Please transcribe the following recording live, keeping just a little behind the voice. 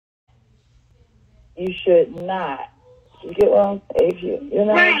You should not. You get what I'm saying? If you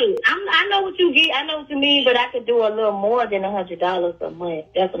know. Right. I know what you get. I know what you mean, but I could do a little more than $100 a month.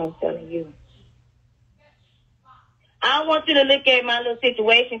 That's what I'm telling you. I don't want you to look at my little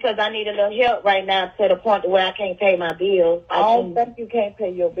situation because I need a little help right now to the point where I can't pay my bills. I don't think you can't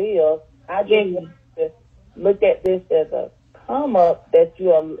pay your bills. I just look at this as a come up that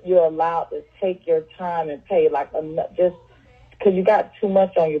you're allowed to take your time and pay just because you got too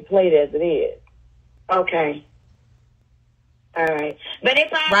much on your plate as it is. Okay. All right. But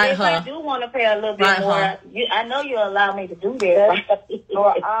if I do want to pay a little bit more, I know you'll allow me to do that. That's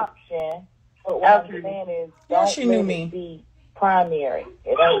your option. But what I'm saying is, don't let it be primary.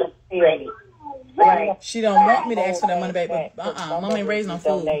 It ain't serious. Right. She don't want me to ask for that money back, but Mama ain't raising no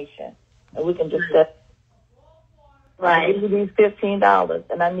food. Donation. And we can discuss. Right. I give you these $15,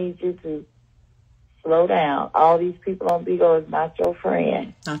 and I need you to slow down. All these people on Bigo is not your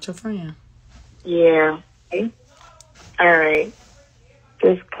friend. Not your friend. Yeah. Okay. All right.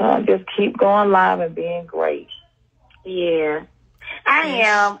 Just keep going live and being great. Yeah. I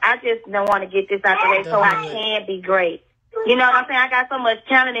am. I just don't want to get this out the way so I can be great. You know what I'm saying? I got so much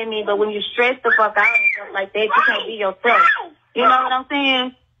talent in me, but when you stress the fuck out and stuff like that, you can't be yourself. You know what I'm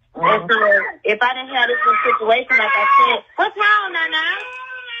saying? And so if I didn't have this situation, like I said, what's wrong, Nana?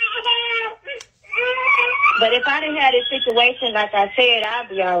 But if I didn't have this situation, like I said, I'd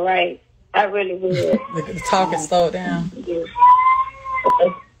be all right. I really would. The talking slowed down. Yeah.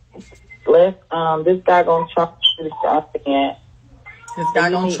 This guy gonna charge you again. This guy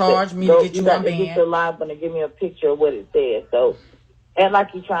gonna charge me to get you on band. Get your live and give me a picture of what it says. So, act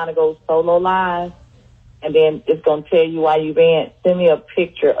like you're trying to go solo live, and then it's gonna tell you why you banned. Send me a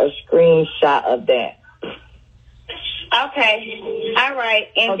picture, a screenshot of that. Okay. All right.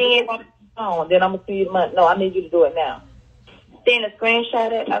 And then I'm gonna see you the money. No, I need you to do it now. Send a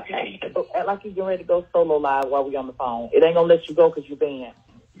screenshot it? Okay. Act like you're getting ready to go solo live while we're on the phone. It ain't gonna let you go because you're banned.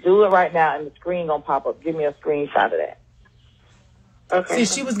 Do it right now, and the screen gonna pop up. Give me a screenshot of that. Okay.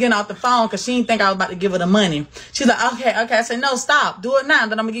 See, she was getting off the phone because she didn't think I was about to give her the money. She's like, okay. I said, no, stop. Do it now.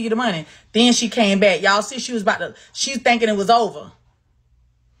 Then I'm going to give you the money. Then she came back. Y'all see, she was thinking it was over.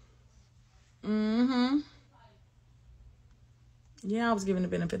 Mm-hmm. Yeah, I was giving the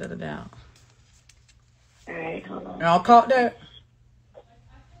benefit of the doubt. All right, hold on. Y'all caught that?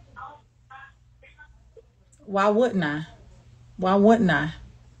 Why wouldn't I? Why wouldn't I?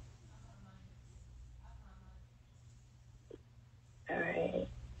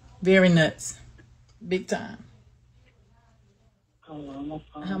 Very nuts. Big time.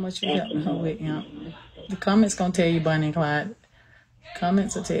 How much you helping her with? You know? The comments going to tell you, Bunny and Clyde.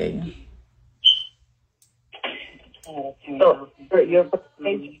 Comments will tell you. So, your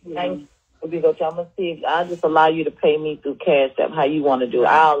page, I'm going to see if I'll just allow you to pay me through Cash App, how you want to do it.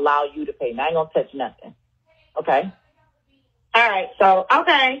 I'll allow you to pay me. I ain't going to touch nothing. Okay? All right. So,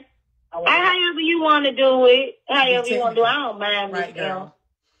 okay. However you want to do it. However you want to do it. I don't mind. Right, girl.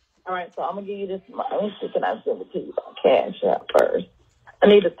 All right, so I'm gonna give you this. Let me see, can I send it to you on Cash App first? I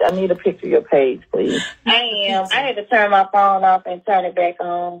need a picture of your page, please. I am. I had to turn my phone off and turn it back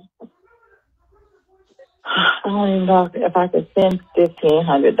on. I don't even know if I could send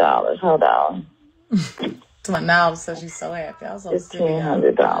 $1,500. Hold on. To my now, so she's so happy. I was so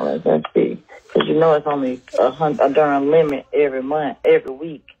 $1,500. Let's see, because you know it's only a darn limit every month, every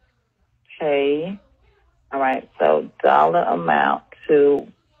week. Okay. All right. So dollar amount to.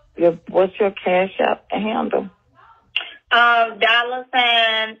 What's your Cash App handle?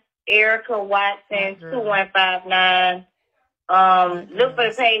 $, Erica Watson 2159. Look for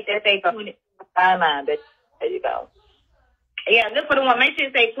the page that say 2059. There you go. Yeah, look for the one. Make sure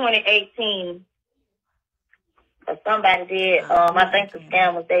it say 2018. Somebody did. I think the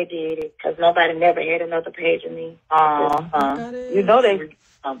scammers they did it because nobody never had another page of me. You know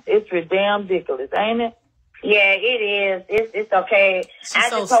it's ridiculous, ain't it? Yeah, it is. It's okay. I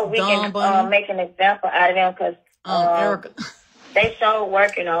just hope we can make an example out of them because Erica. they sure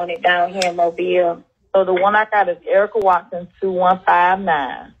working on it down here in Mobile. So the one I got is Erica Watson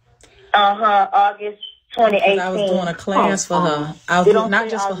 2159. August 2018. I was doing a class for her. I was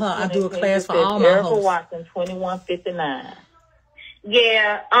not just for her. I do a class for all my Erica hosts. Watson 2159.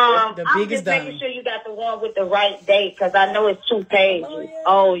 Yeah, I'm just making sure you got the one with the right date because I know it's 2 pages.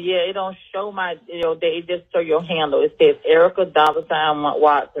 Oh yeah, it don't show my date. It just show your handle. It says Erica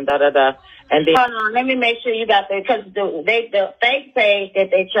Watson and then. Hold on, let me make sure you got the because the fake page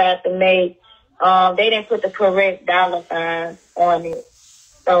that they tried to make, they didn't put the correct $sign on it.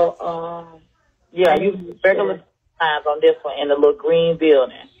 So yeah, you regular signs on this one in the little green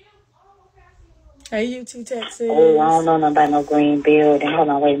building. Hey, UT Texas. Oh, I don't know nothing about no green building. Hold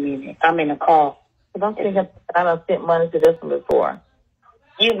on, wait a minute. I'm in the car. Because I'm thinking I done sent money to this one before.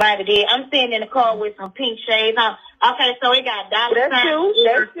 You might have did. I'm sitting in the car with some pink shades on. Okay, so it got dollar sign.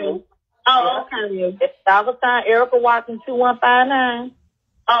 That's you. Oh, okay. It's $ Erica Watson 2159.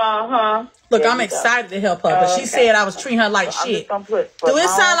 Look, I'm excited to help her, but she said I was treating her like shit. Do it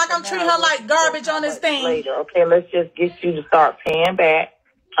sound like I'm treating her like garbage on this thing? Later, okay, let's just get you to start paying back.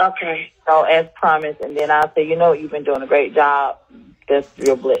 Okay. So as promised, and then I'll say, you know, you've been doing a great job. That's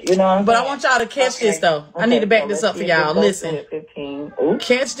real blitz. You know what I'm But saying? I want y'all to catch this, though. I need to back this up for y'all. Listen. 15.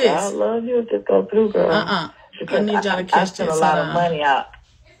 Catch this. I love you. Just go through, girl. I need y'all to catch this. I spent a lot of money out.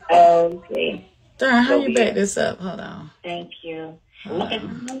 Okay. Darn, how you back this up? Hold on. Thank you.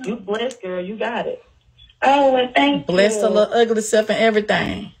 You blessed, girl. You got it. Oh, well, thank you. Bless her little ugly self and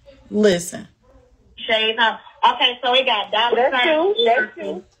everything. Listen. Shades on. Okay, so it got dollar sign. That's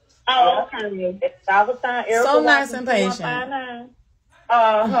you. Oh, okay. It's $ Erica So nice and patient.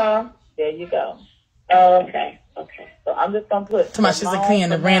 There you go. Okay. So I'm just gonna put. Too much she's a clean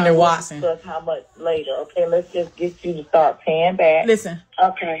to Randy Watson. How much later? Okay, let's just get you to start paying back. Listen.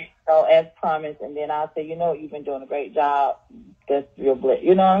 Okay. So as promised, and then I'll say, you know, you've been doing a great job. That's real blitz.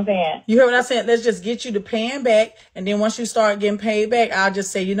 You know what I'm saying? You heard what I said? Let's just get you to paying back, and then once you start getting paid back, I'll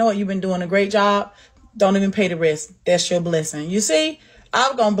just say, you know what, you've been doing a great job. Don't even pay the rest. That's your blessing. You see,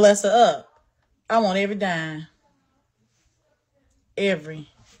 I'm gonna bless her up. I want every dime. Every.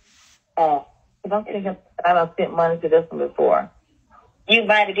 Because I'm thinking I done sent money to this one before. You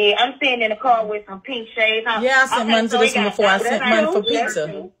might have did. I'm sitting in the car with some pink shades on. Yeah, I sent money to this one before. I sent money for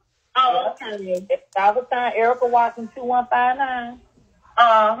pizza. Oh, okay. It's $ Erica Watson 2159.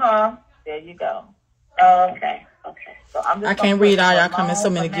 There you go. Okay. So I'm just I can't read all y'all comments. So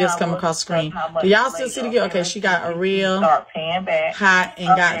many gifts come across the screen. Do y'all still see the gift? Okay, she got a real hot and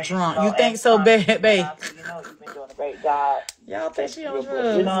got drunk. You think so bad, babe? You know, you've been doing a great job. Y'all think she on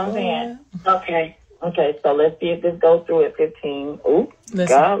drugs? You know what I'm saying? Okay, so let's see if this goes through at 15. Ooh, listen.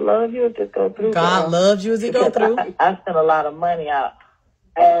 God loves you if this goes through. God loves you as it go through. I spent a lot of money out.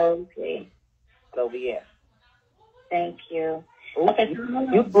 Okay. So yeah. Thank you. Ooh,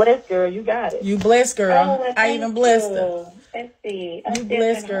 you blessed, girl. You got it. You blessed, girl. Well, I even blessed her. Let's see. You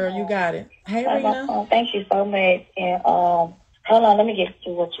blessed, girl. You got it. Hey, Rena. Thank you so much. And hold on, let me get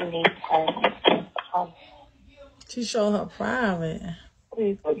to what you need. She showed her private.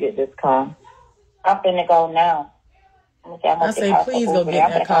 Please go get this car. I'm finna go now. I say, please go get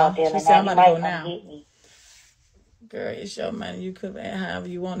that car. She said, I'm about to go now. Girl, it's your money. You could have however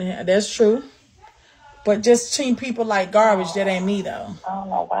you want to have. That's true. But just treat people like garbage, that ain't me, though. I don't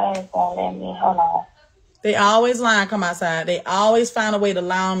know why it's going to let me. Hold on. They always lie and come outside. They always find a way to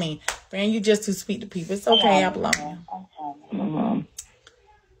lie on me. Friend, you just too sweet to people. It's okay. I belong to you.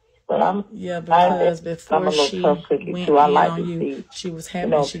 But because before she went on you, she was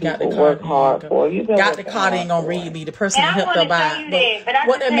happy she got the card. Got the card, ain't gonna read me. The person that helped her buy. But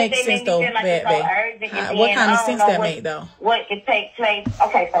what that makes sense though, bad babe? What kind of sense that make though? What could take place?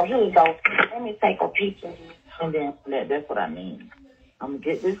 Okay, so here we go. Let me take a picture, and then that's what I mean. I'm gonna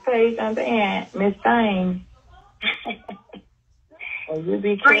get this page on the end, Miss Thing. And you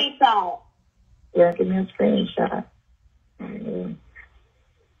be screenshot. Yeah, give me a screenshot.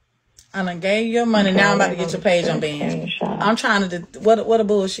 I done gave you your money. Now I'm about to get your page on band. I'm trying to do what a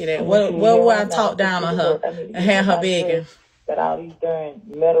bullshit at. What will I talk down on her and have her begging? Got all these darn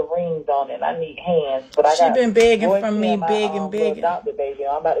metal rings on it. I need hands. But I she been begging from me, begging. Doctor baby.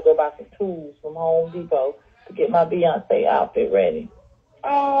 I'm about to go buy some tools from Home Depot to get my Beyonce outfit ready.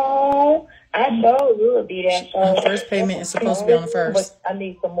 Oh, I sure will be that. Her first payment is supposed to be on the 1st. I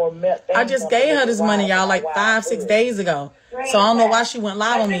need some more milk. I just gave her this money, y'all, like 5-6 days ago. So I don't know why she went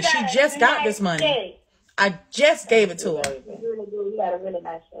live on me. She just got this money. I just gave it to her. You got a really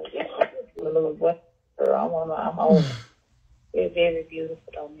nice shirt. I'm old. It's very beautiful,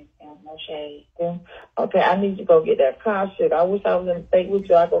 though, Miss Sam. No shade. Okay, I need to go get that car shit. I wish I was in the state with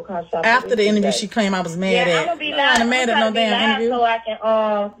you. I go car shopping. After the interview, she claimed I was mad at. I'm gonna be live. I'm mad at no damn interview. So I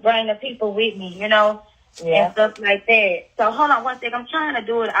can bring the people with me, you know, and stuff like that. So hold on one second. I'm trying to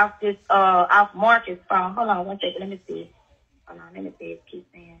do it off this off Marcus phone. Hold on one second. Let me see. Hold on. Let me see. It keeps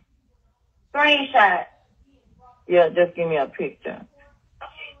saying screenshot. Yeah, just give me a picture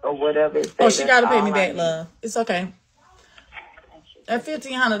or whatever. It oh, she gotta pay me back, love. It's okay. That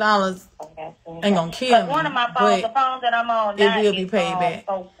 $1,500 ain't gonna kill me. One of my phones, the phone that I'm on, it will be paid back.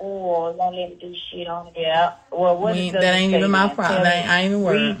 So full, won't let me do shit on it. Yeah. Well, what that ain't even my problem. I ain't even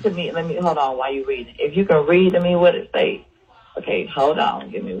worried. Read to me. Let me hold on while you reading. If you can read to me what it says. Okay, hold on.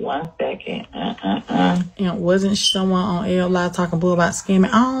 Give me 1 second. And wasn't someone on L Live talking bull about scamming?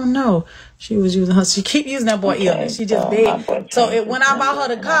 I don't know. She was using her. She keep using that boy illness. She just big. So when I bought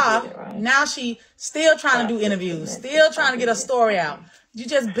her the car, Now she still trying to do interviews, still trying to get a story out. You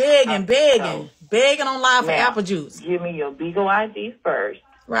just begging on live for apple juice. Give me your Beagle ID first.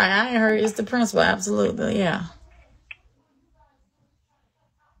 Right, I ain't heard it's the principal. Absolutely, yeah.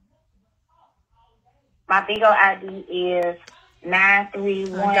 My Beagle ID is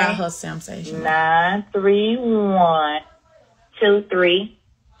 931. I got her sensation. 931 23.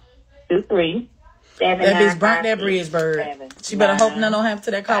 That bitch burnt that bridge, bird. She better hope none don't happen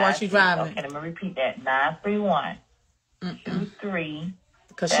to that car while she driving it. Okay, let me repeat that. 931 23.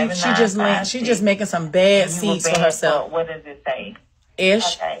 Because she just making some bad seeds for herself. What does it say?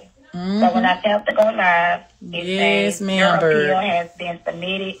 Ish. Okay. So when I tap to go live, it says your appeal has been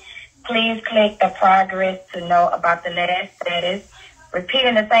submitted. Please click the progress to know about the last status.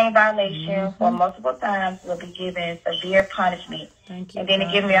 Repeating the same violation for multiple times will be given severe punishment. Thank you. And then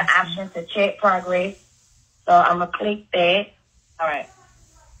it gives me an option to check progress. So I'm going to click that. All right.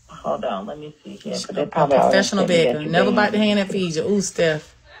 Hold on. Let me see here. A professional beggar. Never bite the hand that feeds you. Ooh,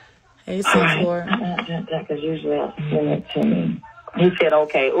 Steph. Hey, 6'4". Because usually I'll send it to me. He said,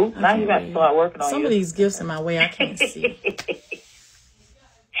 okay. Ooh, now you got to start working on some of these gifts in my way I can't see.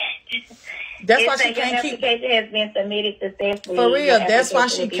 That's why she can't keep. Application has been submitted successfully. For real, that's why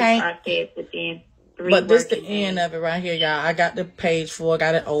she can't. But this the end of it right here, y'all. I got the page 4,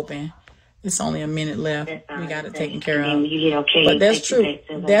 got it open. It's only a minute left. We got it taken care of. But that's true.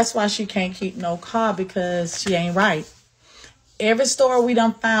 That's why she can't keep no car, because she ain't right. Every store we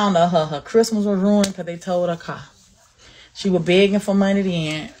done found of her Christmas was ruined because they told her car. She was begging for money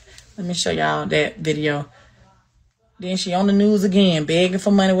then. Let me show y'all that video. Then she on the news again, begging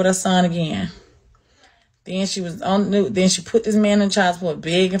for money with her son again. Then she was on the news. Then she put this man in child support,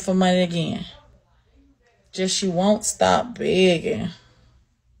 begging for money again. Just she won't stop begging.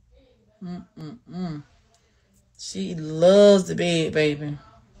 She loves the beg, baby.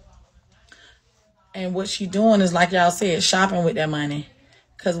 And what she doing is, like y'all said, shopping with that money.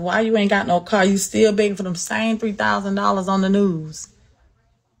 Because why you ain't got no car, you still begging for them same $3,000 on the news.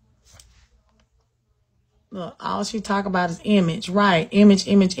 Look, all she talk about is image, right? Image.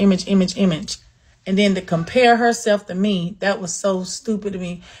 And then to compare herself to me, that was so stupid to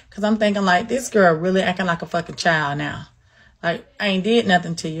me. Because I'm thinking, like, this girl really acting like a fucking child now. Like, I ain't did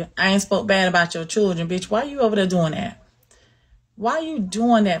nothing to you. I ain't spoke bad about your children, bitch. Why you over there doing that? Why you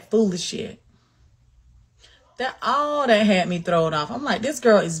doing that foolish shit? That had me thrown off. I'm like, this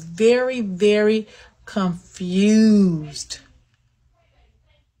girl is very, very confused.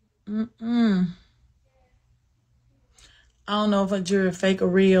 I don't know if a jury fake or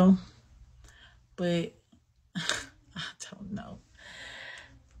real, but I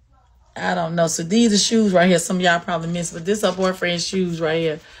don't know. So these are shoes right here. Some of y'all probably missed, but this her boyfriend's shoes right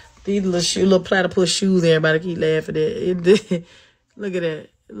here. These little platypus shoes everybody keep laughing at. Look at that.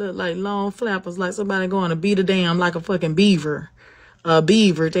 It look like long flappers, like somebody going to beat a dam like a fucking beaver. A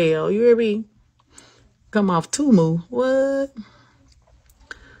beaver tail. You hear me? Come off Tumu. What?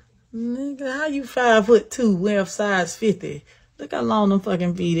 Nigga, how you 5'2", wear size 50? Look how long them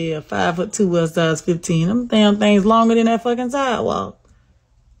fucking feet is. 5'2", wear size 15. Them damn things longer than that fucking sidewalk.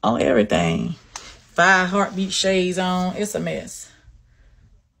 On everything. 5 heartbeat shades on. It's a mess.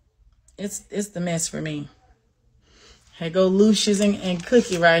 It's the mess for me. Here go Lucius and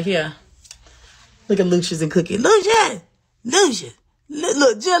Cookie right here. Look at Lucius and Cookie. Lucius! Look,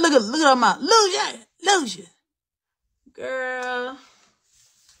 just look at her mouth. Lucius! Girl.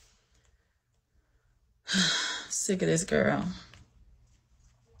 Sick of this girl.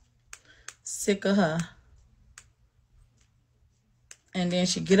 Sick of her. And then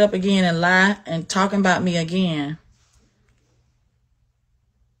she get up again and lie and talking about me again.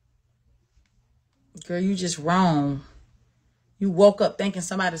 Girl, you just wrong. You woke up thinking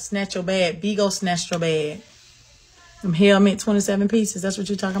somebody snatched your bag. Bigo snatched your bag. Them helmet 27 pieces. That's what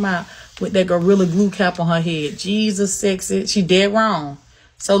you're talking about. With that Gorilla Glue cap on her head. Jesus, sexy. She dead wrong.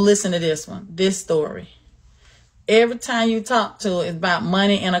 So listen to this one. This story. Every time you talk to her, it's about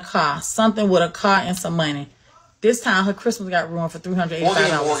money and a car. Something with a car and some money. This time, her Christmas got ruined for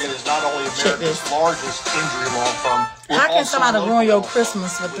 $385. Morgan is not only America's largest injury law firm. How can somebody ruin your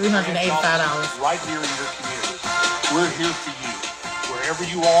Christmas for $385? Right here in your community. We're here for you. Wherever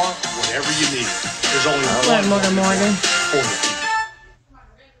you are, whatever you need. There's only one Morgan. for you.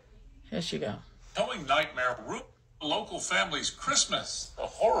 Here she go. Towing nightmare ruined a local family's Christmas. The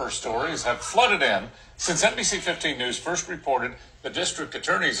horror stories have flooded in since NBC 15 News first reported the district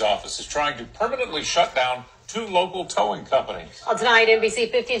attorney's office is trying to permanently shut down 2 local towing companies. Well, tonight,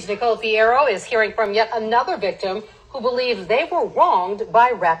 NBC 15's Nicole Fierro is hearing from yet another victim who believes they were wronged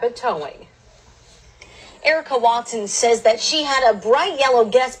by Rapid Towing. Erica Watson says that she had a bright yellow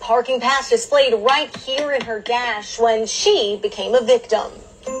guest parking pass displayed right here in her dash when she became a victim.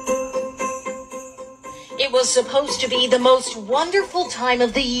 It was supposed to be the most wonderful time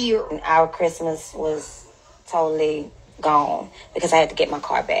of the year. Our Christmas was totally gone because I had to get my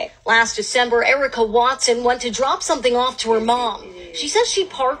car back. Last December, Erica Watson went to drop something off to her mom. She says she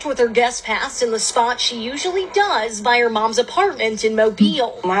parked with her guest pass in the spot she usually does by her mom's apartment in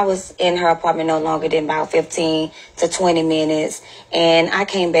Mobile. I was in her apartment no longer than about 15 to 20 minutes, and I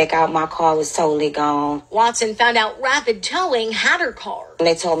came back out. My car was totally gone. Watson found out Rapid Towing had her car.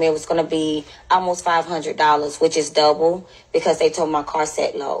 They told me it was going to be almost $500, which is double, because they told my car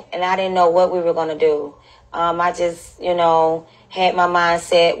sat low. And I didn't know what we were going to do. I just, had my mind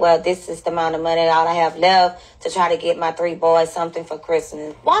set, well, this is the amount of money all I have left to try to get my 3 boys something for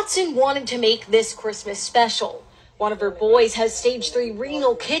Christmas. Watson wanted to make this Christmas special. One of her boys has stage 3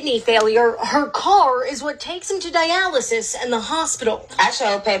 renal kidney failure. Her car is what takes him to dialysis and the hospital. I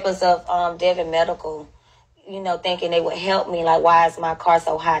showed papers of Devon Medical, thinking they would help me. Like, why is my car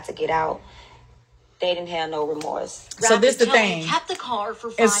so high to get out? They didn't have no remorse. So this the thing. Kept the car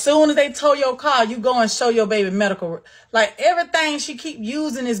for 5 as soon as they tow your car, you go and show your baby medical. Like, everything, she keep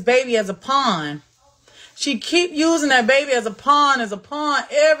using this baby as a pawn. She keep using that baby as a pawn,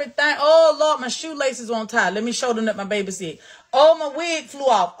 everything. Oh, Lord, my shoelaces on tie. Let me show them that my baby's sick. Oh, my wig flew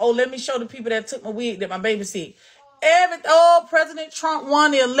off. Oh, let me show the people that took my wig that my baby's sick. President Trump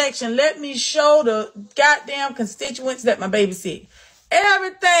won the election. Let me show the goddamn constituents that my baby's sick.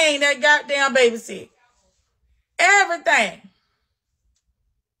 Everything that goddamn baby sick. Everything.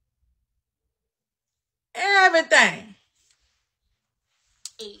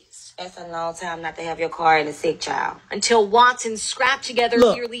 That's a long time not to have your car and a sick child. Until Watson scrapped together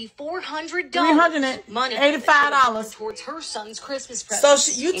nearly $400. $385 towards her son's Christmas present.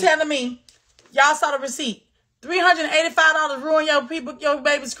 So you telling me, y'all saw the receipt. $385 ruin your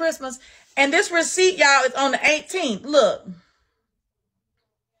baby's Christmas. And this receipt, y'all, is on the 18th. Look.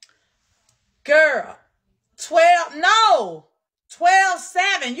 Girl.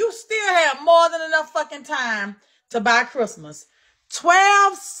 12/7. You still have more than enough fucking time to buy Christmas.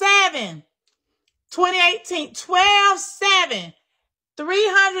 12/7. 2018. 12/7.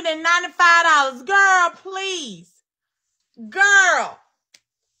 $395. Girl, please. Girl.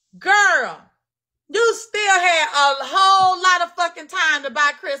 You still had a whole lot of fucking time to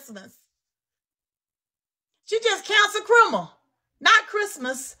buy Christmas. She just canceled Krummer. Not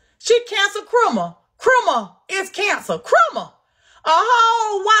Christmas. She canceled Krummer. Krummer is canceled. Krummer. A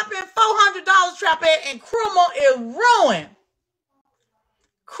whole whopping $400 trap at, and Krummer is ruined.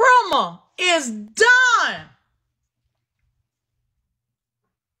 Krummer is done.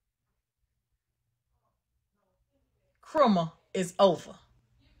 Krummer is over.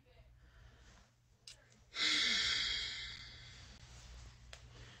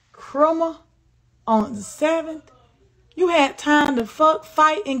 Krummer on the 7th, you had time to fuck,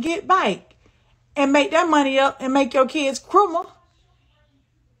 fight, and get bike. And make that money up and make your kids Krummer.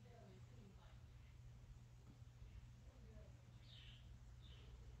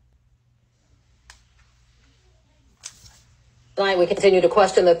 Tonight, we continue to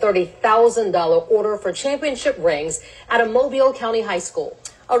question the $30,000 order for championship rings at a Mobile County high school.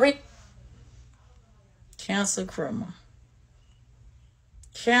 Cancel Krummer.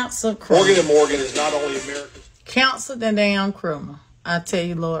 Cancel Krummer. Morgan & Morgan is not only America's. Cancel the damn Krummer. I tell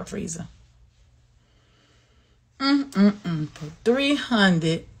you, Lord Freezer.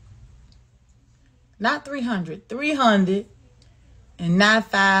 300. Not 300.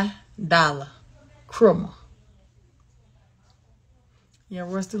 $395 Krummer. Yeah,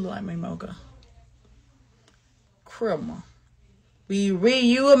 Rusty look like me, Mocha. Krummer. We will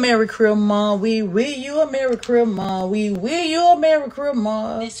you a Merry Krummer. We will you a Merry Krummer. We will you a Merry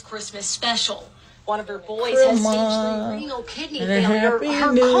Krummer. This Christmas special. One of her boys has stage 3 renal kidney failure. Her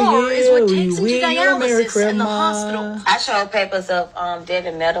car is what takes him to dialysis and the hospital. I showed papers of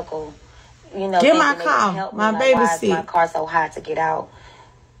Devon Medical. Get my car. My baby's sick. My car so high to get out.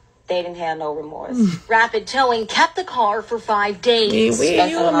 They didn't have no remorse. Rapid Towing kept the car for 5 days. We will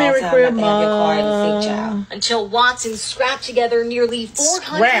you a Merry Krummer. Until Watson scrapped together nearly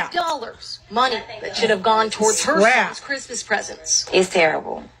 $400. Money that should have gone towards her son's Christmas presents. It's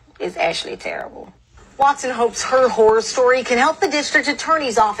terrible. It's actually terrible. Watson hopes her horror story can help the district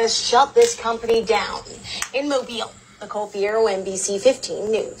attorney's office shut this company down. In Mobile, Nicole Fierro, NBC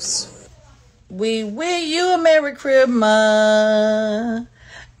 15 News. We wish you a Merry Christmas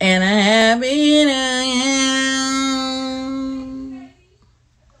and a Happy New Year.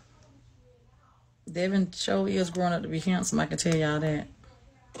 Devin sure is growing up to be handsome, I can tell y'all that.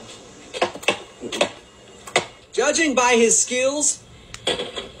 Judging by his skills,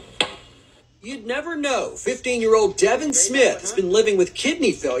 you'd never know. 15-year-old Devin Smith has been living with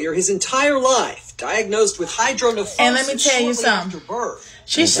kidney failure his entire life, diagnosed with hydronephrosis. And let me tell you something.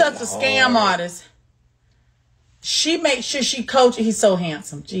 She's such a scam artist. She makes sure she coaches. He's so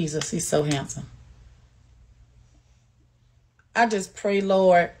handsome. Jesus, he's so handsome. I just pray,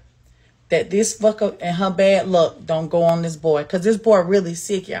 Lord, that this fucker and her bad luck don't go on this boy. Because this boy really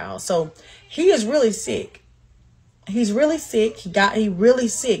sick, y'all. So he is really sick. He's really sick. He really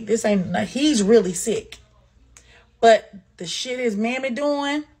sick. He's really sick. But the shit his mammy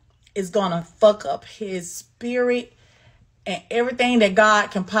doing is gonna fuck up his spirit and everything that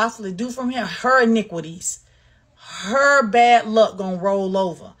God can possibly do from him. Her iniquities, her bad luck gonna roll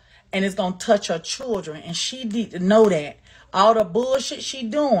over, and it's gonna touch her children. And she need to know that. All the bullshit she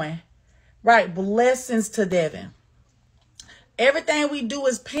doing, right? Blessings to Devin. Everything we do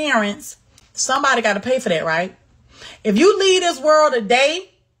as parents, somebody got to pay for that, right? If you leave this world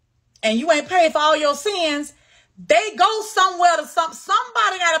today and you ain't paid for all your sins, they go somewhere to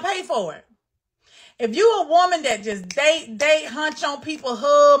somebody got to pay for it. If you a woman that just date, hunch on people,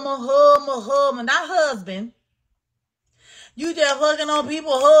 hum, not husband. You just hugging on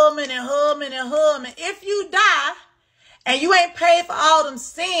people, humming. If you die and you ain't paid for all them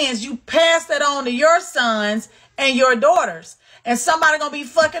sins, you pass that on to your sons and your daughters. And somebody gonna be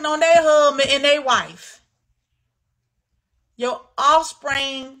fucking on their husband and their wife. Your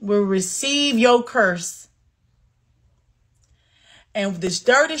offspring will receive your curse. And this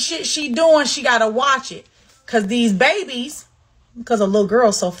dirty shit she doing, she gotta watch it. Cause these babies, because a little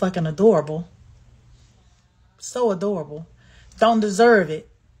girl's so fucking adorable. So adorable. Don't deserve it.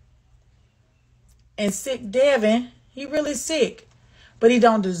 And sick Devin, he really sick. But he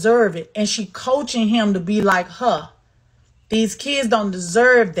don't deserve it. And she coaching him to be like her. These kids don't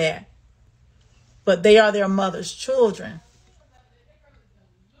deserve that. But they are their mother's children.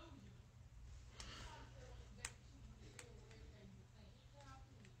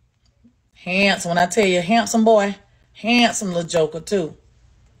 Handsome. When I tell you, handsome boy. Handsome little joker too.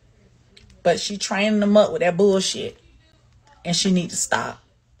 But she training them up with that bullshit. And she need to stop.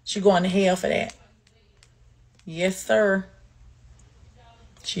 She going to hell for that. Yes, sir.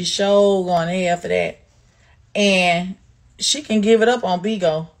 She sure going to hell for that. And she can give it up on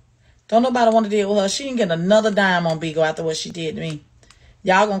Bigo. Don't nobody want to deal with her. She can get another dime on Bigo after what she did to me.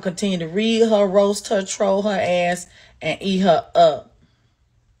 Y'all gonna continue to read her, roast her, troll her ass, and eat her up.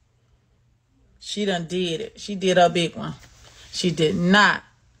 She done did it. She did her big one. She did not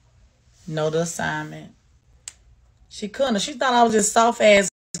know the assignment. She couldn't. She thought I was this soft-ass,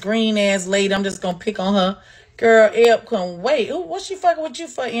 green-ass lady. I'm just gonna pick on her. Girl, Imp couldn't wait. Ooh, what's she fucking with you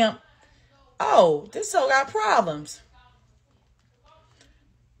for, Imp? Oh, this hoe got problems.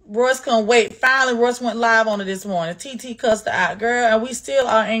 Royce couldn't wait. Finally, Royce went live on it this morning. TT cussed her out. Girl, and we still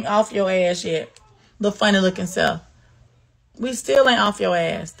ain't off your ass yet. The funny looking self. We still ain't off your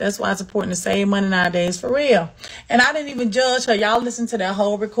ass. That's why it's important to save money nowadays, for real. And I didn't even judge her. Y'all listen to that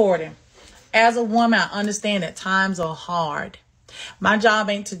whole recording. As a woman, I understand that times are hard. My job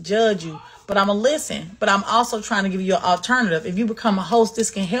ain't to judge you, but I'm going to listen. But I'm also trying to give you an alternative. If you become a host, this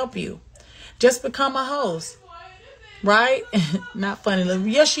can help you. Just become a host. Right? Not funny looking.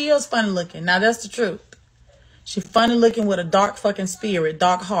 Yes, she is funny looking. Now, that's the truth. She funny looking with a dark fucking spirit.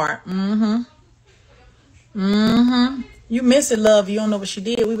 Dark heart. You miss it, love. You don't know what she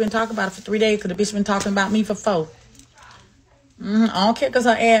did. We've been talking about it for 3 days because the bitch been talking about me for 4. I don't care because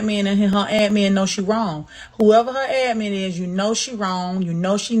her admin and her admin know she wrong. Whoever her admin is, you know she wrong. You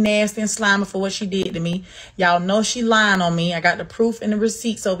know she nasty and slimy for what she did to me. Y'all know she lying on me. I got the proof and the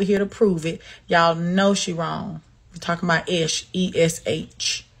receipts over here to prove it. Y'all know she wrong. We're talking about Esh,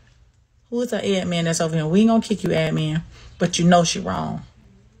 E-S-H. Who is her admin that's over here? We ain't gonna kick you, admin. But you know she wrong.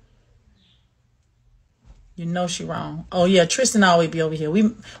 You know she wrong. Oh, yeah, Tristan always be over here.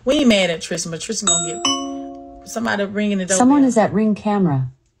 We ain't mad at Tristan, but Tristan gonna get somebody ringing it over. Someone is at Ring Camera.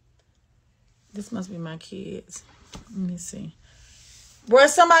 This must be my kids. Let me see. Boy,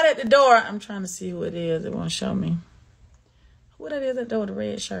 somebody at the door. I'm trying to see who it is. It won't show me. Who that is at the door with the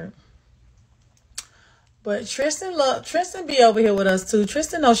red shirt? But Tristan be over here with us too.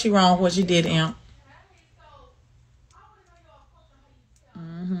 Tristan knows she wrong for what she did, Imp.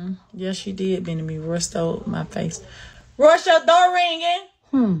 Yes, she did, bend to me. Roy stole my face. Royce, your door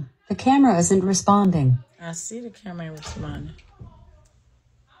ringing. The camera isn't responding. I see the camera ain't responding.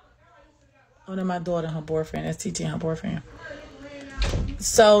 Oh, then my daughter and her boyfriend. That's TT and her boyfriend.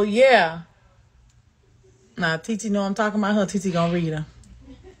 So, yeah. Nah, TT know I'm talking about her. TT gonna read her.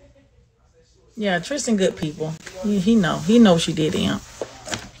 Yeah, Tristan good people. He know. He knows she did him.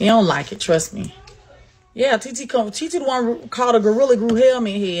 He don't like it, trust me. Yeah, TT the one called a Gorilla Glue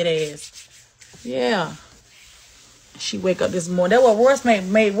helmet head ass. Yeah. She wake up this morning. That what Royce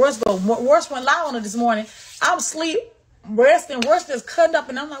made Royce go. Royce went live on her this morning. I'm asleep, resting. Royce just cutting up,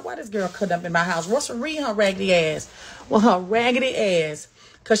 and I'm like, why this girl cutting up in my house? Royce reading her raggedy ass. Well, her raggedy ass.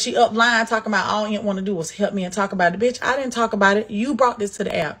 Because she up lying talking about all you want to do was help me and talk about it. Bitch, I didn't talk about it. You brought this to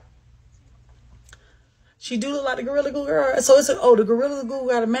the app. She do look like the Gorilla Glue girl. So it's the Gorilla Glue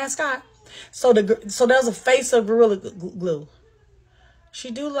got a mascot. So there's a face of Gorilla Glue.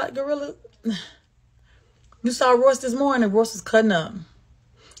 She do like Gorilla. You saw Royce this morning. Royce was cutting up.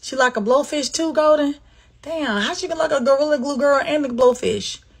 She like a blowfish too, Golden. Damn, how she can like a Gorilla Glue girl and the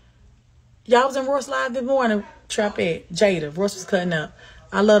blowfish? Y'all was in Royce live this morning. Trapette, Jada. Royce was cutting up.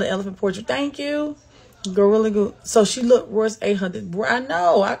 I love the elephant portrait. Thank you. Gorilla Glue. So she looked Royce 800. I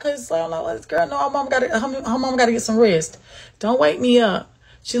know. I couldn't say, I'm like, what this girl? No, her mom gotta get some rest. Don't wake me up.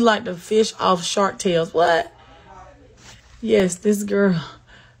 She like the fish off Shark Tales. What? Yes, this girl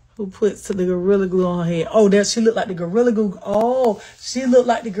who puts the Gorilla Glue on her head. Oh, that she looked like the Gorilla Glue. Oh, she looked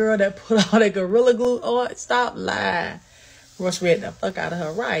like the girl that put all that Gorilla Glue on. Stop lying. Royce read the fuck out of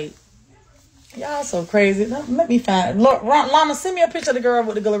her, right? Y'all so crazy. Let me find it. Look, Lana, send me a picture of the girl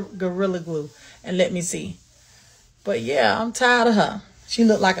with the Gorilla Glue and let me see. But yeah, I'm tired of her. She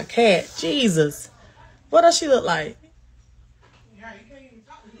looked like a cat. Jesus. What does she look like?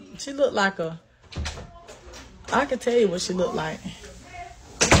 She looked like I can tell you what she looked like.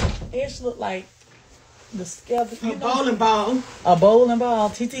 And she looked like the skeleton. A bowling ball. A bowling ball.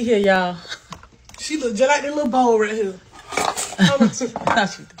 TT here, y'all. She looked just like that little bowl right here.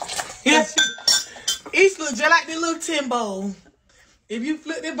 Yes, each look just like that little tin bowl. If you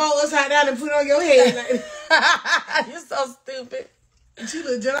flip that bowl upside down and put it on your head, like you're so stupid. She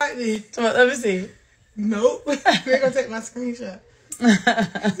look just like this. Let me see. Nope. We're gonna take my screenshot. Don't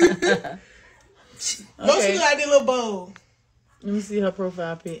she look like that little bowl? Let me see her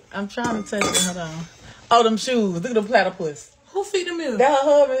profile pic. I'm trying to touch it. Hold on. Oh, them shoes. Look at the platypus. Who feed them in? That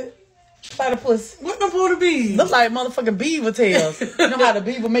her husband. Platypus. What them supposed to be? Look like motherfucking beaver tails. You know how the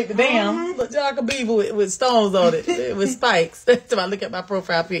beaver make the dam? Look just like a beaver with stones on it. With spikes. That's why I look at my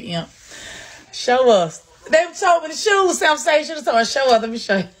profile pic, imp. Show us. They showed me the shoes. Sam say, should have told me, show us. Let me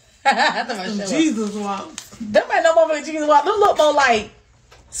show you. Jesus walk. Them ain't no motherfucking Jesus walk. Them look more like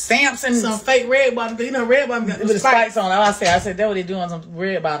Samson. Some fake red bottom. You know, red bottom got with the spikes on. I said that's what they doing, some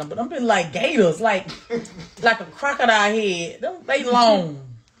red bottom. But them been like gators, like a crocodile head. Them they long.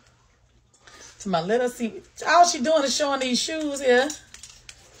 To my let us see. All she doing is showing these shoes here.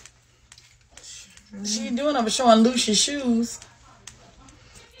 She doing them showing Lucia's shoes.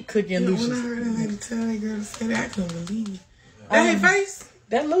 Cookie and Lucia's. When I heard that lady tell that girl to say that, I couldn't believe it. That her face?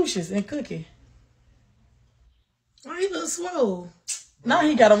 That Lucia's and Cookie. Why he look swole? Now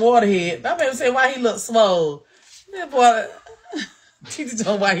he got a water head. I better say why he look swole. That boy, teach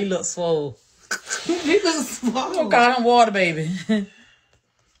him why he look swole. He look swole. I'm gonna call him water baby.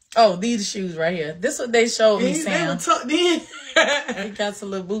 Oh, these shoes right here. This what they showed me, Sam. They were tucked in. He got some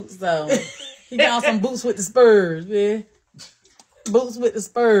little boots though. He got some boots with the spurs, man. Boots with the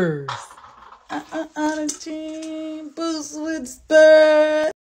spurs. The jean boots with the